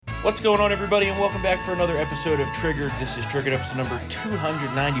What's going on, everybody, and welcome back for another episode of Triggered. This is Triggered episode number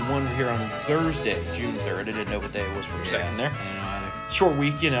 291. We're here on Thursday, June 3rd. I didn't know what day it was for a second there. Short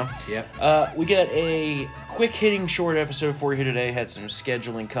week, you know. Yep. We got a quick-hitting short episode for you today. Had some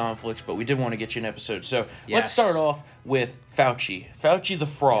scheduling conflicts, but we did want to get you an episode. So let's start off with Fauci. Fauci the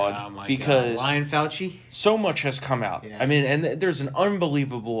fraud, because Ryan Fauci. so much has come out. Yeah. I mean, and there's an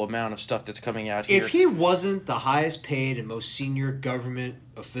unbelievable amount of stuff that's coming out here. If he wasn't the highest paid and most senior government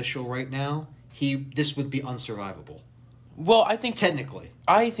official right now, this would be unsurvivable. Well, I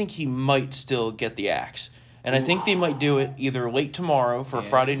think he might still get the axe. And I think they might do it either late tomorrow for a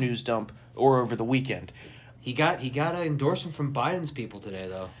Friday news dump or over the weekend. He got an endorsement from Biden's people today,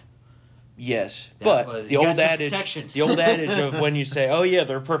 though. Yes, but the old adage of when you say, "Oh yeah,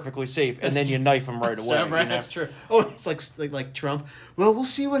 they're perfectly safe," and then you knife them right away. Right, that's true. Oh, it's like Trump. Well, we'll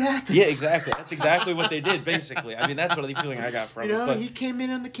see what happens. Yeah, exactly. That's exactly what they did, basically. I mean, that's what the feeling I got from it. But, he came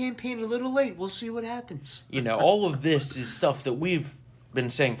in on the campaign a little late. We'll see what happens. All of this is stuff that we've been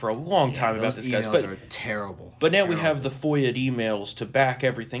saying for a long time about this, guys. But are terrible. But now we have the FOIA emails to back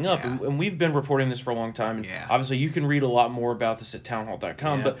everything up, and we've been reporting this for a long time. And obviously, you can read a lot more about this at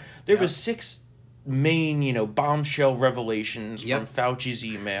townhall.com. Yeah. But there was 6 main, bombshell revelations from Fauci's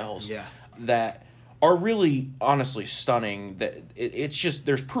emails that are really, honestly stunning. That it's just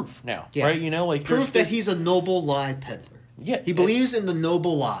there's proof now, right? Proof that he's a noble lie peddler. Yeah, he believes in the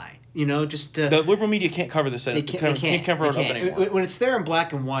noble lie. The liberal media can't cover this. They can't cover it up anymore. When it's there in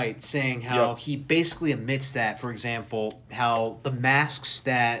black and white, saying how he basically admits that, for example, how the masks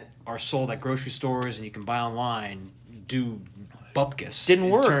that are sold at grocery stores and you can buy online do bupkis didn't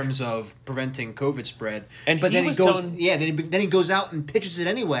work in terms of preventing COVID spread. But then he goes out and pitches it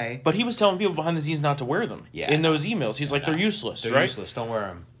anyway. But he was telling people behind the scenes not to wear them. In those emails, he's like, they're useless. They're useless. Don't wear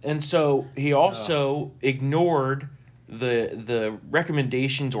them. And so he also ignored the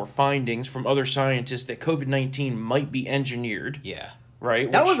recommendations or findings from other scientists that COVID-19 might be engineered. Yeah. Right?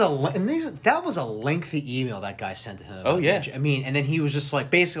 That was a lengthy email that guy sent to him. I mean, and then he was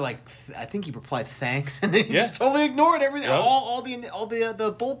just basically I think he replied thanks, and then he just totally ignored everything, all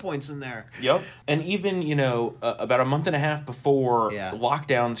the bullet points in there. Yep. And even about a month and a half before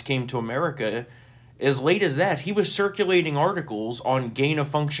lockdowns came to America, as late as that, he was circulating articles on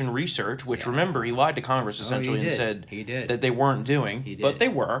gain-of-function research, which, remember, he lied to Congress essentially and said that they weren't doing, but they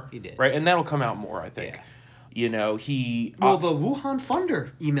were. He did. Right? And that'll come out more, I think. Yeah. The Wuhan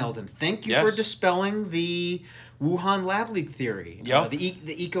funder emailed him. Thank you for dispelling the Wuhan lab leak theory. Yep.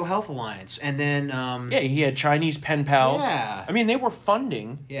 The Eco Health Alliance. And then... he had Chinese pen pals. Yeah. I mean, they were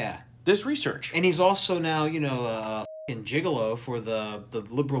funding this research. And he's also now, gigolo for the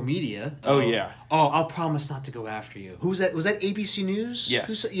liberal media. I'll promise not to go after you. Who's that? Was that ABC News?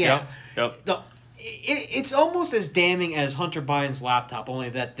 Yes. Yep. No, it's almost as damning as Hunter Biden's laptop, only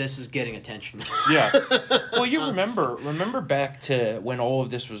that this is getting attention. Yeah. Well, you remember back to when all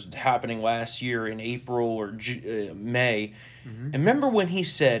of this was happening last year in April or May. Mm-hmm. And remember when he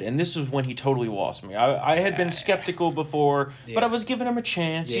said, and this was when he totally lost me. I had been skeptical before, but I was giving him a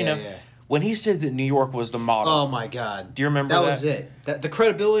chance, When he said that New York was the model. Oh my God! Do you remember that? That was it. The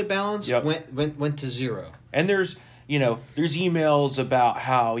credibility balance went to zero. And there's emails about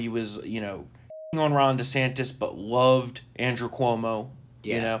how he was on Ron DeSantis but loved Andrew Cuomo.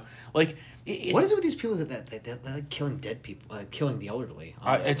 What is it with these people that like killing dead people, killing the elderly?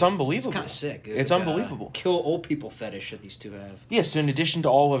 It's unbelievable. It's kind of sick. It's unbelievable. Kill old people fetish that these two have. Yes. In addition to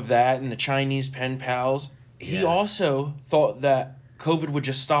all of that and the Chinese pen pals, he also thought that COVID would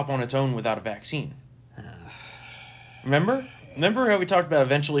just stop on its own without a vaccine. Remember how we talked about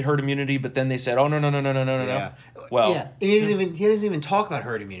eventually herd immunity, but then they said, "Oh no." Well, he doesn't even talk about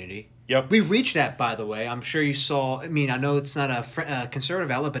herd immunity. Yep. We've reached that, by the way. I'm sure you saw. I mean, I know it's not a conservative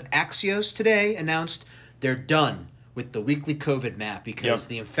outlet, but Axios today announced they're done with the weekly COVID map because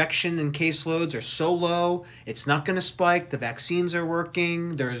the infection and caseloads are so low. It's not going to spike. The vaccines are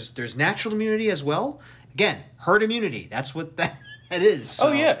working. There's natural immunity as well. Again, herd immunity. That's what that is. So,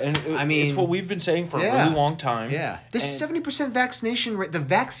 and it's what we've been saying for a really long time. Yeah. This 70% vaccination rate, the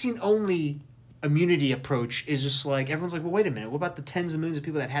vaccine-only immunity approach is just everyone's like, well, wait a minute. What about the tens of millions of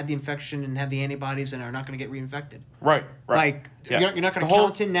people that had the infection and have the antibodies and are not going to get reinfected? Right. You're not going to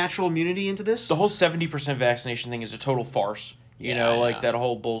count in natural immunity into this? The whole 70% vaccination thing is a total farce. That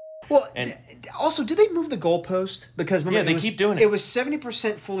whole bull. Well, also, did they move the goalpost? Because remember, they keep doing it. It was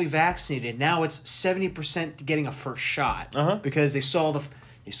 70% fully vaccinated. Now it's 70% getting a first shot. Because they saw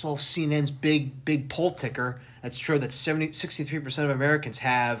CNN's big poll ticker that showed that 63% of Americans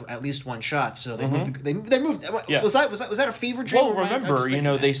have at least one shot. So they moved. They moved. Yeah. Was that a fever dream? Well, remember,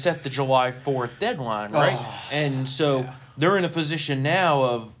 they set the July 4th deadline, right? They're in a position now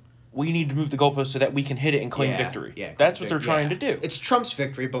of we need to move the goalpost so that we can hit it and claim victory. Yeah, that's what they're trying to do. It's Trump's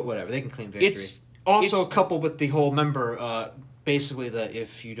victory, but whatever, they can claim victory. Also coupled with the whole basically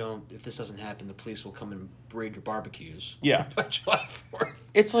if this doesn't happen, the police will come and raid your barbecues. Yeah. By July 4th.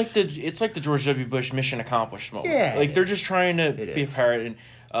 It's like the George W. Bush mission accomplished moment. Yeah. Like they're just trying to be a parrot. And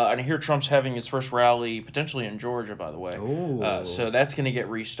I hear Trump's having his first rally potentially in Georgia, by the way. Ooh. So that's going to get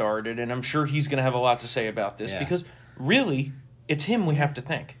restarted, and I'm sure he's going to have a lot to say about this because really, it's him we have to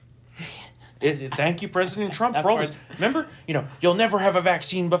thank. Thank you, President Trump, for all this. Remember, you'll never have a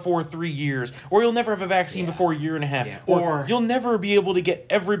vaccine before 3 years, or you'll never have a vaccine before a year and a half, or you'll never be able to get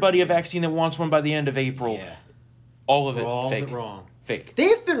everybody a vaccine that wants one by the end of April. Yeah. All of it fake. Wrong. Fake.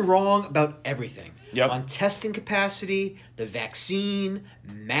 They've been wrong about everything. Yep. On testing capacity, the vaccine,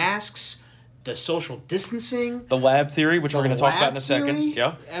 masks, the social distancing. The lab theory, which we're going to talk about in a second.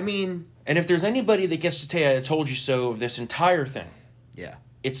 Yeah. I mean... And if there's anybody that gets to say, I told you so of this entire thing, yeah,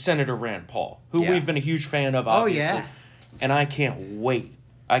 it's Senator Rand Paul, who we've been a huge fan of, obviously. Oh, yeah. And I can't wait.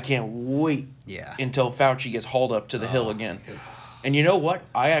 Until Fauci gets hauled up to the hill again. And you know what?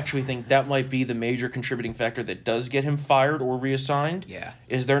 I actually think that might be the major contributing factor that does get him fired or reassigned. Yeah.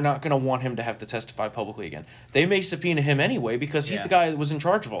 Is they're not going to want him to have to testify publicly again. They may subpoena him anyway because he's the guy that was in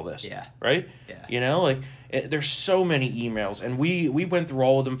charge of all this. Yeah. Right? Yeah. There's so many emails, and we went through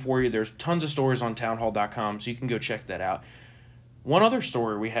all of them for you. There's tons of stories on townhall.com, so you can go check that out. One other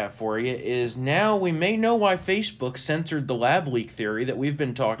story we have for you is now we may know why Facebook censored the lab leak theory that we've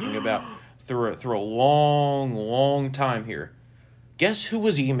been talking about through a long, long time here. Guess who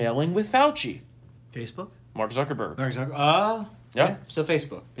was emailing with Fauci? Facebook? Mark Zuckerberg. Yeah. So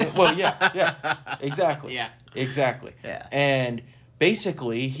Facebook. Well, yeah, exactly. Yeah. Exactly. Yeah. And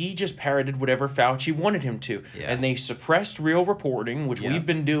basically, he just parroted whatever Fauci wanted him to. Yeah. And they suppressed real reporting, which we've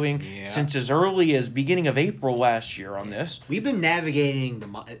been doing since as early as beginning of April last year on this. We've been navigating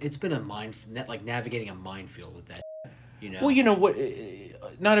it's been navigating a minefield with that. Well, you know what?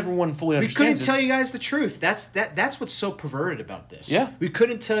 Not everyone fully understands. We couldn't tell you guys the truth. That's what's so perverted about this. Yeah. We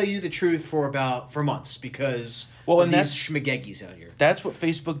couldn't tell you the truth for months because and these that's schmageggies out here. That's what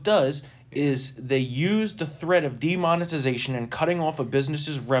Facebook does. Is they use the threat of demonetization and cutting off a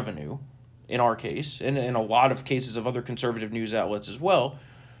business's revenue, in our case, and in a lot of cases of other conservative news outlets as well,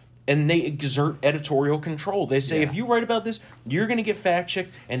 and they exert editorial control. They say, if you write about this, you're going to get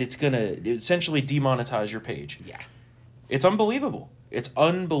fact-checked, and it's going to essentially demonetize your page. Yeah. It's unbelievable. It's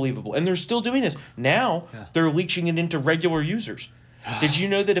unbelievable. And they're still doing this. Now, they're leeching it into regular users. Did you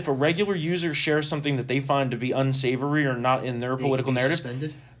know that if a regular user shares something that they find to be unsavory or not in their political narrative,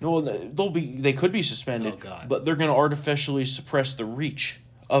 suspended? No, they could be suspended. Oh, God. But they're going to artificially suppress the reach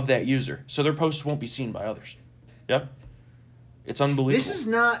of that user, so their posts won't be seen by others. Yep, it's unbelievable. This is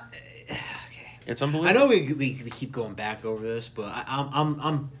not. Okay. It's unbelievable. I know we keep going back over this, but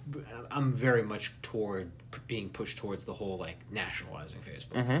I'm very much toward being pushed towards the whole nationalizing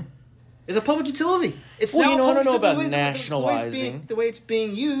Facebook. Mm-hmm. It's a public utility. It's I don't know about the nationalizing. The way it's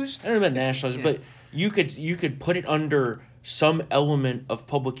being used. I don't know about nationalizing, but you could put it under some element of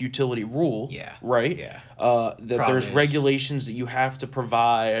public utility rule. Yeah. Right. Yeah. That there's regulations that you have to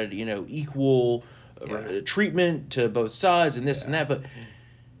provide. Equal treatment to both sides and this and that, but.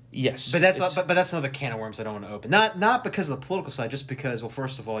 Yes, but that's another can of worms I don't want to open. Not because of the political side, just because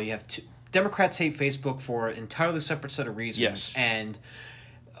first of all, you have Democrats hate Facebook for an entirely separate set of reasons, and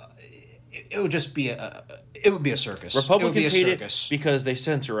it would just be a circus. Republicans hate it because they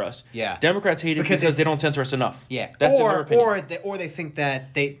censor us. Yeah. Democrats hate it because they don't censor us enough. Yeah, that's in their opinion. Or they think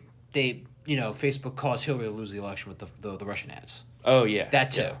that they Facebook caused Hillary to lose the election with the Russian ads. Oh, yeah.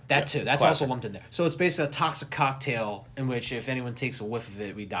 That too. Yeah. That's Classic. also lumped in there. So it's basically a toxic cocktail in which if anyone takes a whiff of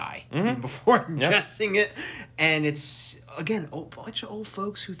it, we die even before ingesting it. And it's, again, a bunch of old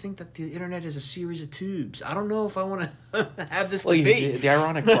folks who think that the internet is a series of tubes. I don't know if I want to have this debate. The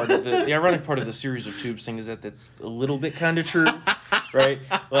ironic part of the series of tubes thing is that that's a little bit kind of true, right?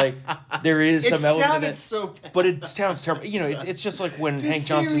 There is some element of that. So bad. But it sounds terrible. It's just like when Hank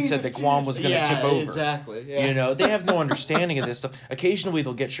Johnson said that Guam was going to tip over. Exactly. Yeah. They have no understanding of this stuff. Occasionally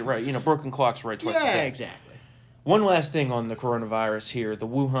they'll get you right. Broken clocks right twice a day. Yeah, exactly. One last thing on the coronavirus here, the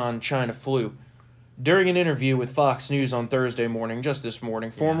Wuhan, China flu. During an interview with Fox News on Thursday morning, just this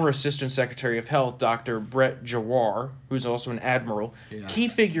morning, former Assistant Secretary of Health, Dr. Brett Jawar, who's also an admiral, key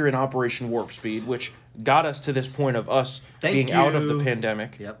figure in Operation Warp Speed, which got us to this point of us being out of the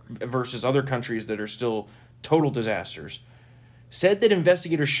pandemic versus other countries that are still total disasters, said that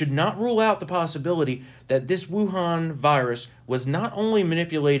investigators should not rule out the possibility that this Wuhan virus was not only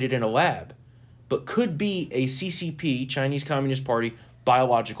manipulated in a lab, but could be a CCP, Chinese Communist Party,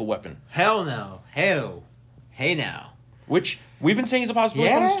 biological weapon. Hell no. Hell. Hey now. Which We've been saying he's a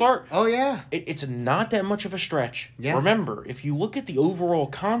possibility from the start. Oh, yeah. It's not that much of a stretch. Yeah. Remember, if you look at the overall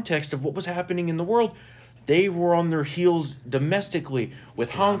context of what was happening in the world, they were on their heels domestically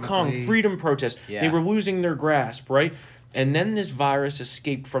with Hong Kong freedom protests. Yeah. They were losing their grasp, right? And then this virus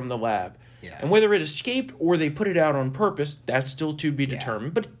escaped from the lab. Yeah. And whether it escaped or they put it out on purpose, that's still to be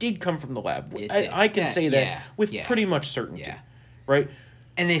determined. But it did come from the lab. I can say that with pretty much certainty. Yeah. Right?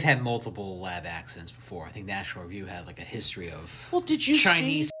 And they've had multiple lab accidents before. I think National Review had like a history of did you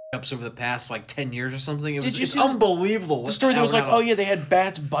Chinese see ups over the past like 10 years or something. Did you It's see unbelievable. the story that was like, oh yeah, they had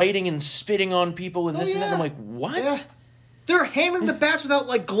bats biting and spitting on people and this and that. And I'm like, what? Yeah. They're handling the bats without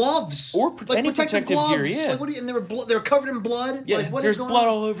like gloves Or like any protective gear, yeah. Like, and they were covered in blood. Yeah, like, what there's is going blood on?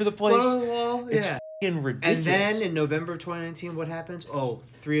 all over the place. Blood on the wall. It's Yeah. f***ing ridiculous. And then in November of 2019, what happens?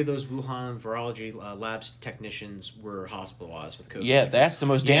 3 of those Wuhan virology labs technicians were hospitalized with COVID. Yeah, that's the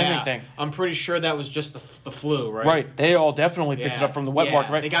most damning thing. I'm pretty sure that was just the flu, right? Right, they all definitely picked it up from the wet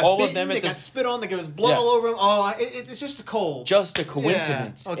market, right? They got all bitten, of them. They got spit on. They got blood all over them. Oh, it's just a cold. Just a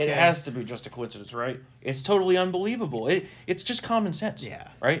coincidence. Yeah, okay. It has to be just a coincidence, right? It's totally unbelievable. It's just common sense. Yeah.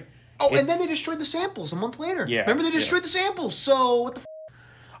 Right. And then they destroyed the samples a month later. Yeah. Remember, they destroyed the samples. So what the?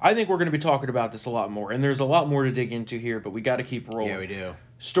 I think we're going to be talking about this a lot more, and there's a lot more to dig into here, but we got to keep rolling. Yeah, we do.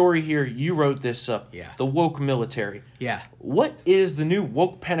 Story here, you wrote this up. Yeah. The woke military. Yeah. What is the new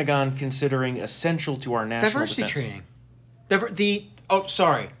woke Pentagon considering essential to our national Diversity defense?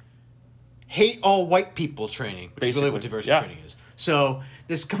 training. Hate all white people training, which is really what Basically, diversity training is. So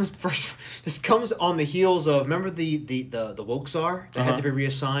this comes first. This comes on the heels of, remember the woke czar that had to be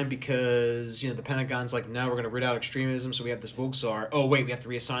reassigned because the Pentagon's like, no, we're going to rid out extremism, so we have this woke czar. Oh wait, we have to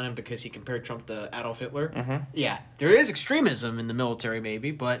reassign him because he compared Trump to Adolf Hitler. Mm-hmm. Yeah, there is extremism in the military, maybe,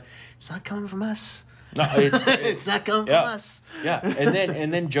 but it's not coming from us. No, it's not coming from us. Yeah,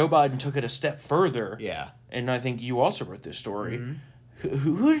 and then Joe Biden took it a step further. Yeah, and I think you also wrote this story. Mm-hmm.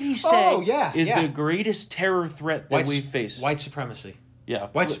 Who did he say is the greatest terror threat that we face? White supremacy. Yeah.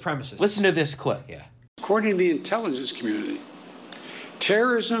 White supremacists. Listen to this clip. Yeah. According to the intelligence community,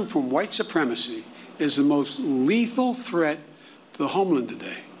 terrorism from white supremacy is the most lethal threat to the homeland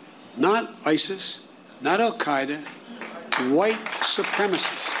today. Not ISIS, not Al-Qaeda, white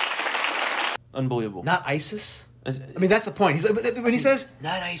supremacists. Unbelievable. Not ISIS? I mean, that's the point. When he says,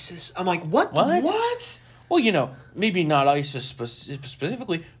 not ISIS, I'm like, what? What? Well, maybe not ISIS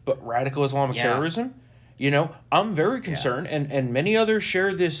specifically, but radical Islamic terrorism. I'm very concerned, and many others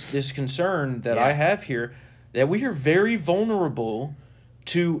share this concern that I have here, that we are very vulnerable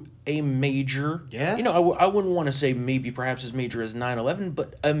to a major, I wouldn't want to say maybe perhaps as major as 9/11,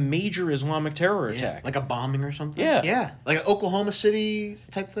 but a major Islamic terror attack. Like a bombing or something? Yeah. Yeah. Like an Oklahoma City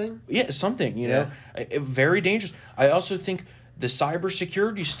type thing? Yeah, something, very dangerous. I also think the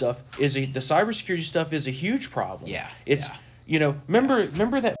cybersecurity stuff is a huge problem. Yeah. It's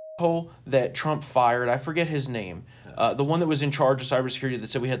remember that hole that Trump fired? I forget his name. The one that was in charge of cybersecurity that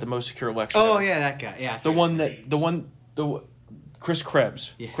said we had the most secure election. Oh yeah, that guy. Yeah. Chris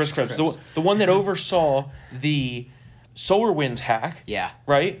Krebs. Yeah, Chris Krebs. The one that oversaw the SolarWinds hack. Yeah.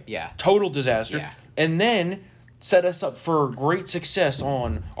 Right? Yeah. Total disaster. Yeah. And then set us up for great success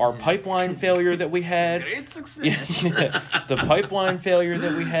on our pipeline failure that we had. Great success. The pipeline failure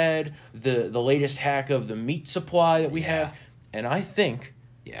that we had, the latest hack of the meat supply that we have. And I think,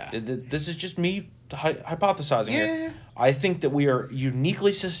 this is just me hypothesizing here. I think that we are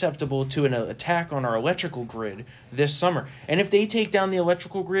uniquely susceptible to an attack on our electrical grid this summer. And if they take down the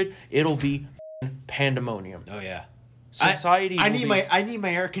electrical grid, it'll be pandemonium. Oh yeah. Society. I need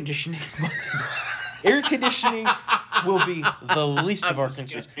my air conditioning. Air conditioning will be the least of our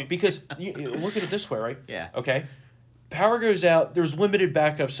concerns. Because look at it this way, right? Yeah. Okay. Power goes out, there's limited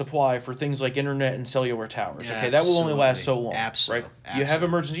backup supply for things like internet and cellular towers. Okay, that will only last so long. Absolutely. Right? You have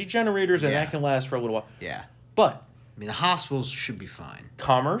emergency generators, and that can last for a little while. Yeah. But I mean, the hospitals should be fine.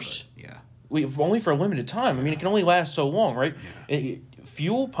 Commerce, only for a limited time. I mean, it can only last so long, right?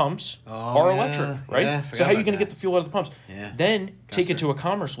 Fuel pumps are electric, right? Yeah, so how are you going to get the fuel out of the pumps? Yeah. Then take it to a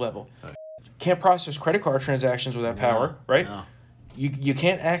commerce level. Can't process credit card transactions without power, right? No. You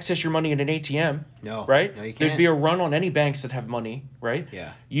can't access your money in an ATM. No. Right? No, you can't. There'd be a run on any banks that have money, right?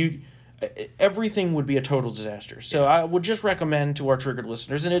 Yeah. Everything would be a total disaster. So I would just recommend to our triggered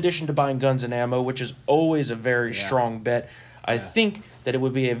listeners, in addition to buying guns and ammo, which is always a very strong bet, I think that it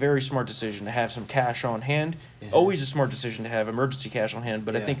would be a very smart decision to have some cash on hand. Always a smart decision to have emergency cash on hand,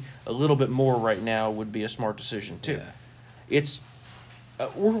 but I think a little bit more right now would be a smart decision too. Yeah. It's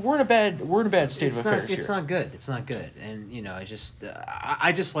we're in a bad state of affairs here. It's not good. It's not good. And I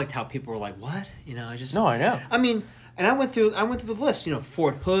just liked how people were like, "What?" No, I know. I mean, and I went through the list.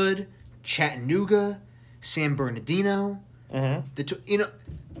 Fort Hood, Chattanooga, San Bernardino, Mm-hmm.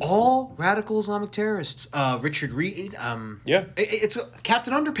 All radical Islamic terrorists. Richard Reed. It's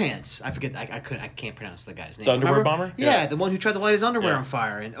Captain Underpants. I forget. I can't pronounce the guy's name. The underwear bomber. Yeah, the one who tried to light his underwear on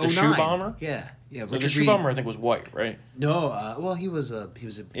fire in 09. The shoe bomber. Yeah. The shoe bomber, I think, was white, right? No. Well, he was a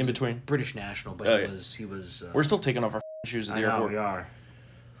in between British national, but he was. We're still taking off our shoes at the airport. We are.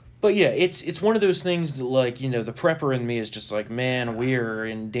 But yeah, it's one of those things that, like, the prepper in me is just like, man, we're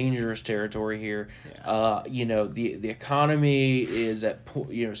in dangerous territory here. Yeah. The economy is at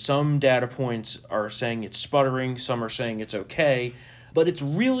some data points are saying it's sputtering, some are saying it's okay, but it's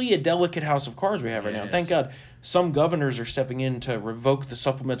really a delicate house of cards we have right now. Thank God some governors are stepping in to revoke the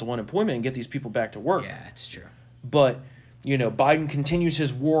supplemental unemployment and get these people back to work. Yeah, it's true. But Biden continues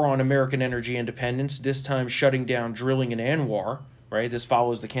his war on American energy independence, this time shutting down drilling in Anwar. Right, this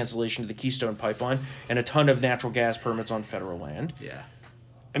follows the cancellation of the Keystone Pipeline and a ton of natural gas permits on federal land. Yeah.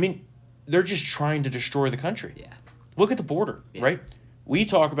 I mean, they're just trying to destroy the country. Yeah. Look at the border, right? We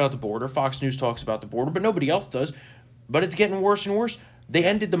talk about the border. Fox News talks about the border, but nobody else does. But it's getting worse and worse. They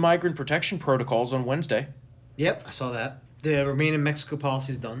ended the migrant protection protocols on Wednesday. Yep, I saw that. The Remain in Mexico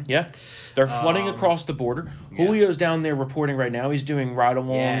policy is done. Yeah. They're flooding across the border. Yeah. Julio's down there reporting right now. He's doing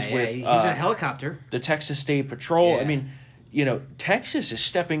ride-alongs with... he was in a helicopter. The Texas State Patrol. Yeah. I mean... Texas is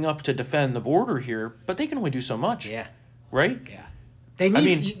stepping up to defend the border here, but they can only do so much. Yeah. Right? Yeah. They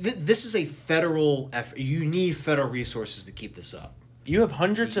need. This is a federal effort. You need federal resources to keep this up. You have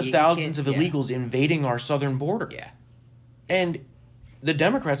hundreds of thousands of illegals invading our southern border. Yeah. And the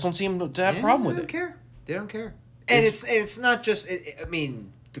Democrats don't seem to have a problem with it. They don't care. And it's not just.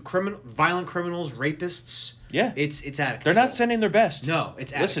 The violent criminals, rapists. Yeah. It's out of control. They're not sending their best. No,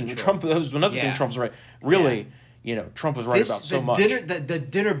 it's out of control. Trump. That was another thing. Trump's right. Really. Yeah. Trump was right about so much. The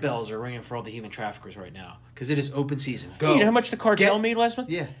dinner bells are ringing for all the human traffickers right now because it is open season. Go. You know how much the cartel made last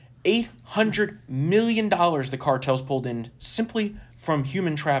month? Yeah. $800 million the cartels pulled in simply from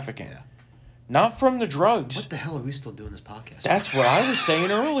human trafficking. Yeah. Not from the drugs. What the hell are we still doing this podcast? That's what I was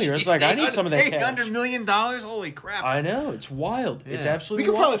saying earlier. It's like, I need some of that cash. $800 million? Holy crap. I know. It's wild. Yeah. It's absolutely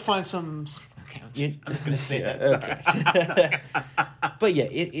wild. We could probably find some... I'm going to say that. Sorry. But yeah,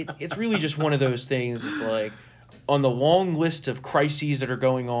 it's really just one of those things. It's like... On the long list of crises that are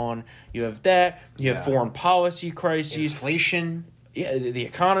going on, you have that. You have foreign policy crises, inflation. Yeah, the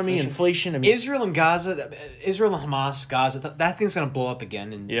economy, inflation. I mean, Israel and Hamas, Gaza. That thing's going to blow up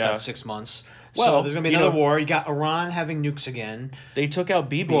again in about 6 months. Well, so there's going to be another war. You got Iran having nukes again. They took out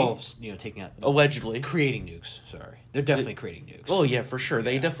Bibi. Well, taking out allegedly creating nukes. Sorry, they're definitely creating nukes. Oh yeah, for sure.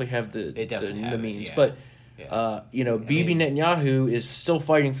 They definitely have the means. Yeah. But Bibi Netanyahu is still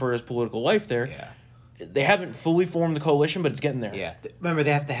fighting for his political life there. Yeah. They haven't fully formed the coalition, but it's getting there. Yeah. Remember,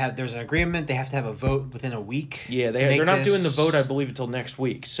 there's an agreement. They have to have a vote within a week. Yeah, they're not doing the vote, I believe, until next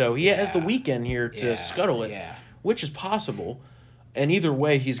week. So he has the weekend here to scuttle it, which is possible. And either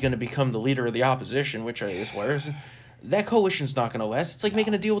way, he's going to become the leader of the opposition, which I swear is... That coalition's not going to last. It's like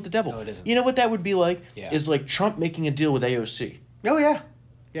making a deal with the devil. No, it isn't. You know what that would be like? Yeah. Is like Trump making a deal with AOC. Oh, yeah.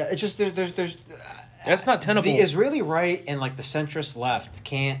 Yeah, it's just there's that's not tenable. The Israeli right and like the centrist left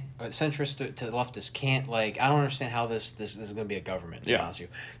can't, or the centrist to the leftists can't, like, I don't understand how this is going to be a government. To be honest with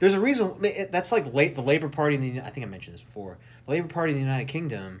you, there's a reason that's like the Labour Party I think I mentioned this before. The Labour Party in the United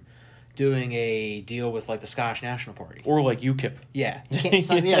Kingdom doing a deal with like the Scottish National Party or like UKIP. Yeah, you can't, it's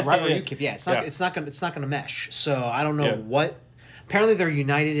not, yeah, right. Or UKIP. Yeah, it's not gonna mesh. So I don't know what. Apparently, they're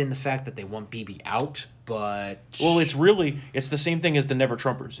united in the fact that they want Bibi out, but... Well, it's the same thing as the Never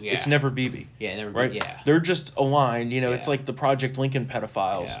Trumpers. Yeah. It's never Bibi. Yeah, never. Right? Yeah. They're just aligned. It's like the Project Lincoln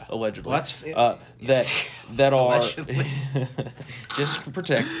pedophiles, allegedly. Well, that are... just to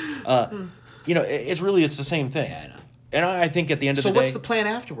protect. It's the same thing. Yeah, I know. And I think at the end of the day... So what's the plan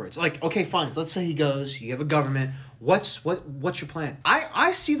afterwards? Like, okay, fine. Let's say he goes, you have a government... What's your plan?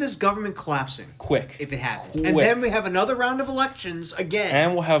 I see this government collapsing quick if it happens, and then we have another round of elections again,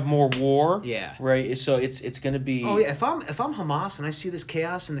 and we'll have more war. Yeah, right. So it's going to be. Oh yeah, if I'm Hamas and I see this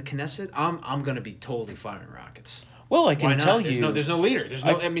chaos in the Knesset, I'm going to be totally firing rockets. Well, I can tell you, there's no leader. There's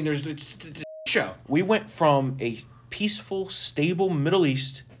no. It's a show. We went from a peaceful, stable Middle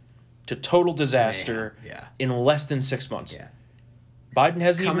East to total disaster in less than 6 months. Yeah. Biden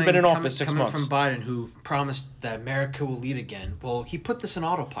hasn't even been in office 6 months. Coming from Biden, who promised that America will lead again. Well, he put this in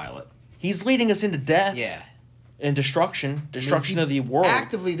autopilot. He's leading us into death. Yeah. And destruction of the world.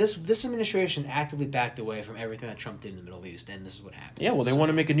 Actively, this administration actively backed away from everything that Trump did in the Middle East, and this is what happened. Yeah, well, they want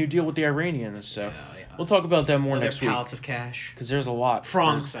to make a new deal with the Iranians, so we'll talk about that more next week. Pallets of cash. Because there's a lot.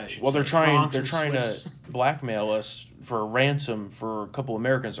 Francs, I should say. Well, they're trying to blackmail us for a ransom for a couple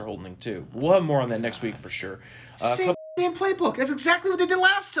Americans they're holding too. We'll have more on that next week for sure. Same playbook. That's exactly what they did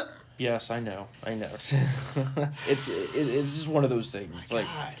last time. Yes, I know. It's just one of those things. It's like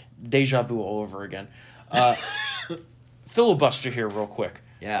God. deja vu all over again. Filibuster here real quick.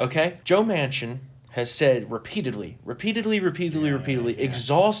 Yeah. Okay? Joe Manchin has said repeatedly,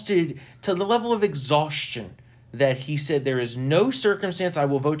 exhausted to the level of exhaustion, that he said there is no circumstance I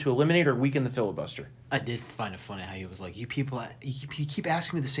will vote to eliminate or weaken the filibuster. I did find it funny how he was like, you people, you keep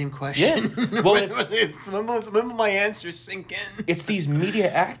asking me the same question. Yeah. Well, when will my answers sink in? it's these media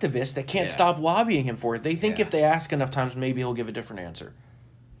activists that can't Yeah. stop lobbying him for it. They think Yeah. if they ask enough times, maybe he'll give a different answer.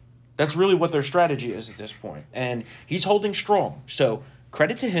 That's really what their strategy is at this point. And he's holding strong. So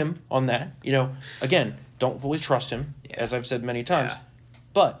credit to him on that. Again, don't fully trust him, as I've said many times. Yeah.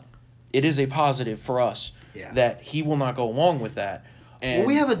 But it is a positive for us that he will not go along with that. And Well,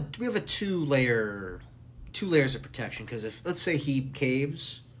 we have a two layers of protection, because if, let's say, he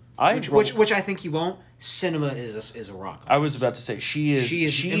caves, which I think he won't, Cinema is a rock. I was about to say she is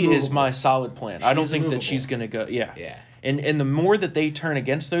immovable. my solid plan. I don't think immovable. that she's gonna go. Yeah. Yeah. And the more that they turn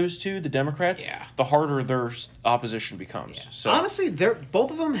against those two, the Democrats, Yeah. the harder their opposition becomes. So Honestly, they're both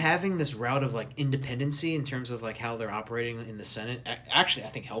of them having this route of like independency in terms of like how they're operating in the Senate. Actually, I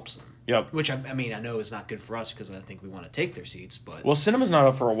think helps them. Yep. Which I mean, I know is not good for us because I think we want to take their seats, but well, Cinema's not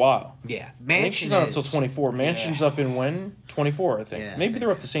up for a while. yeah, I think she's not up until is- 24. Manchin's Yeah. up in when? 24, I think. Yeah, Maybe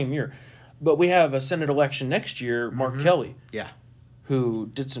they're up the same year. But we have a Senate election next year. Mark Kelly, Yeah.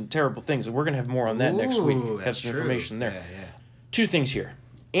 who did some terrible things, and we're gonna have more on that next week. Ooh, Have that's some true. information there. Yeah. Two things here.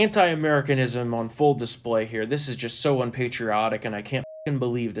 Anti-Americanism on full display here. This is just so unpatriotic, and I can't f***ing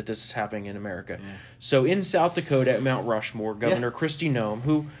believe that this is happening in America. Yeah. So in South Dakota at Mount Rushmore, Governor Kristi Noem,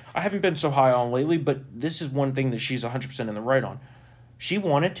 who I haven't been so high on lately, but this is one thing that she's 100% in the right on. She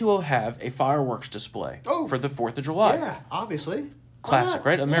wanted to have a fireworks display for the 4th of July. Yeah, obviously. Classic,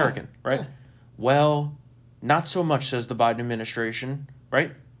 right? American, right? Yeah. Well, not so much, says the Biden administration,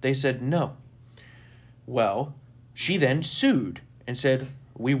 right? They said no. Well, she then sued and said,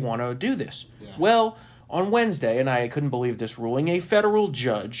 we want to do this. Yeah. Well, on Wednesday, and I couldn't believe this ruling, a federal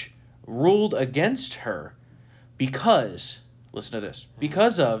judge ruled against her because, listen to this,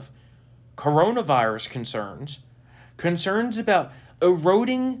 because of coronavirus concerns about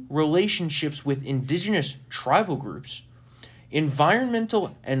eroding relationships with indigenous tribal groups,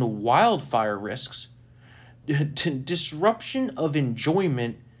 environmental and wildfire risks, disruption of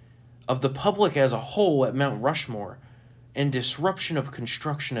enjoyment of the public as a whole at Mount Rushmore, and disruption of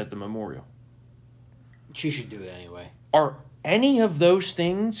construction at the memorial. She should do it anyway. Are any of those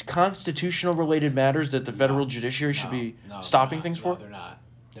things constitutional related matters that the federal judiciary should be stopping things for? They're not.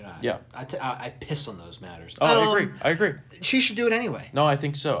 Yeah. I piss on those matters. Oh, I agree. She should do it anyway. No, I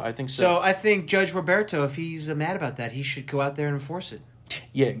think so. So I think Judge Roberto, if he's mad about that, he should go out there and enforce it.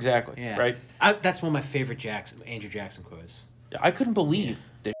 Yeah, exactly. Yeah. Right? That's one of my favorite Andrew Jackson quotes. I couldn't believe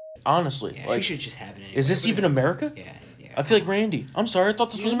that, honestly. Yeah, like, she should just have it anyway. is this even America? Yeah. I feel like Randy. I'm sorry, I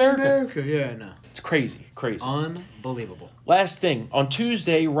thought this was It's America. Yeah, no. It's crazy. Unbelievable. Last thing, on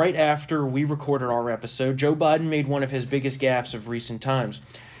Tuesday, right after we recorded our episode, Joe Biden made one of his biggest gaffes of recent times.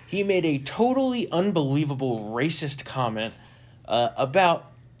 He made a totally unbelievable racist comment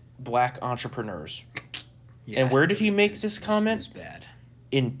about black entrepreneurs. Yeah, and where did he make this comment? It was bad.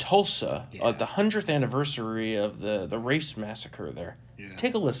 In Tulsa, Yeah. at the 100th anniversary of the race massacre there. Yeah.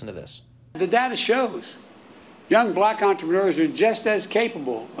 Take a listen to this. The data shows young black entrepreneurs are just as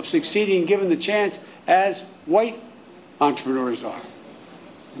capable of succeeding given the chance as white entrepreneurs are.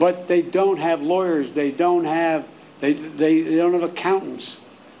 But they don't have lawyers, they don't have accountants,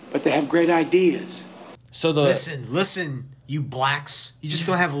 but they have great ideas. So Listen, you blacks. You just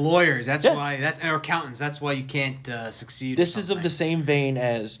don't have lawyers. That's why or accountants. That's why you can't succeed. This is of the same vein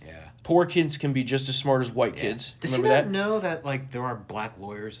as poor kids can be just as smart as white kids. Does he Remember not know that like there are black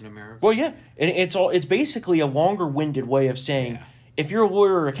lawyers in America? Well, yeah, and it's basically a longer-winded way of saying if you're a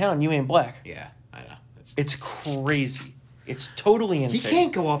lawyer or accountant, you ain't black. Yeah, I know. It's crazy. It's totally insane. He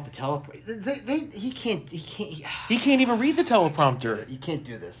can't go off the teleprompter. He can't. He can't even read the teleprompter. You can't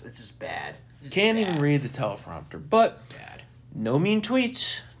do this. It's just bad. Can't even read the teleprompter. But Bad. no mean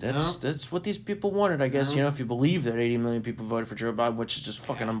tweets. That's what these people wanted, I guess. If you believe that 80 million people voted for Joe Biden, which is just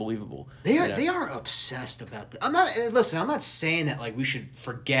fucking unbelievable. They are obsessed about that. I'm not saying that like we should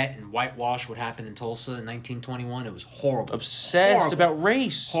forget and whitewash what happened in Tulsa in 1921. It was horrible. Obsessed about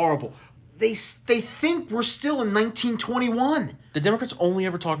race. Horrible. They think we're still in 1921. The Democrats only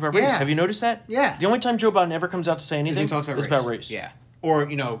ever talk about race. Yeah. Have you noticed that? Yeah. The only time Joe Biden ever comes out to say anything is about race. Yeah. Or,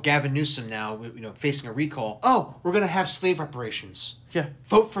 Gavin Newsom now, facing a recall. Oh, we're going to have slave reparations. Yeah.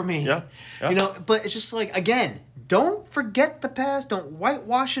 Vote for me. Yeah. But it's just like, again, don't forget the past. Don't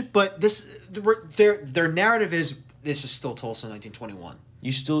whitewash it. But their narrative is, this is still Tulsa in 1921.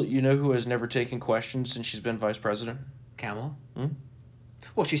 You know who has never taken questions since she's been vice president? Camel?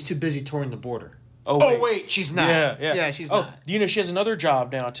 Well, she's too busy touring the border. Oh, wait, she's not. Yeah, she's not. not. You know, she has another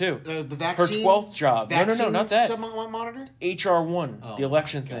job now, too. The vaccine? Her 12th job. No, not that. Monitor? HR1, the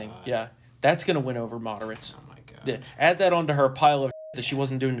election thing. God. Yeah. That's going to win over moderates. Oh, my God. Yeah. Add that onto her pile of that she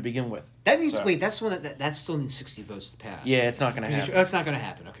wasn't doing to begin with. That means, wait, that's the one that still needs 60 votes to pass. Yeah, it's not going to happen. It's not going to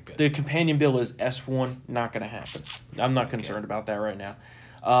happen. Okay, good. The companion bill is S1, not going to happen. I'm not concerned about that right now.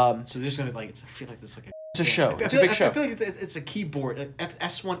 So they're just going to, I feel like this like it's a show. It's a big show. I feel like it's a keyboard.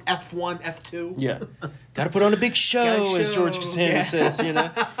 S1, F1, F2. Yeah. Got to put on a big show, as George Costanza says, you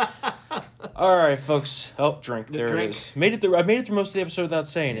know. All right, folks. Oh, drink. There it is. I made it through most of the episode without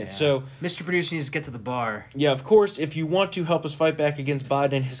saying it. So, Mr. Producer needs to get to the bar. Yeah, of course, if you want to help us fight back against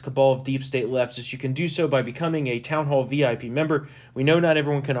Biden and his cabal of deep state leftists, you can do so by becoming a Town Hall VIP member. We know not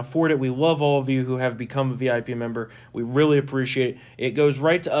everyone can afford it. We love all of you who have become a VIP member. We really appreciate it. It goes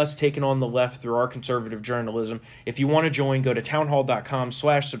right to us taking on the left through our conservative journalism. If you want to join, go to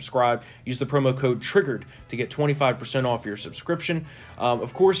townhall.com/subscribe. Use the promo code TRIGGERED to get 25% off your subscription.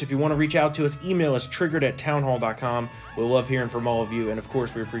 Of course, if you want to reach out to us, email us triggered@townhall.com. We'll love hearing from all of you. And of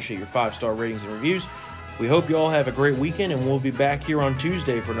course, we appreciate your 5-star ratings and reviews. We hope you all have a great weekend, and we'll be back here on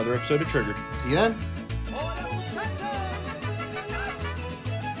Tuesday for another episode of Triggered. See you then.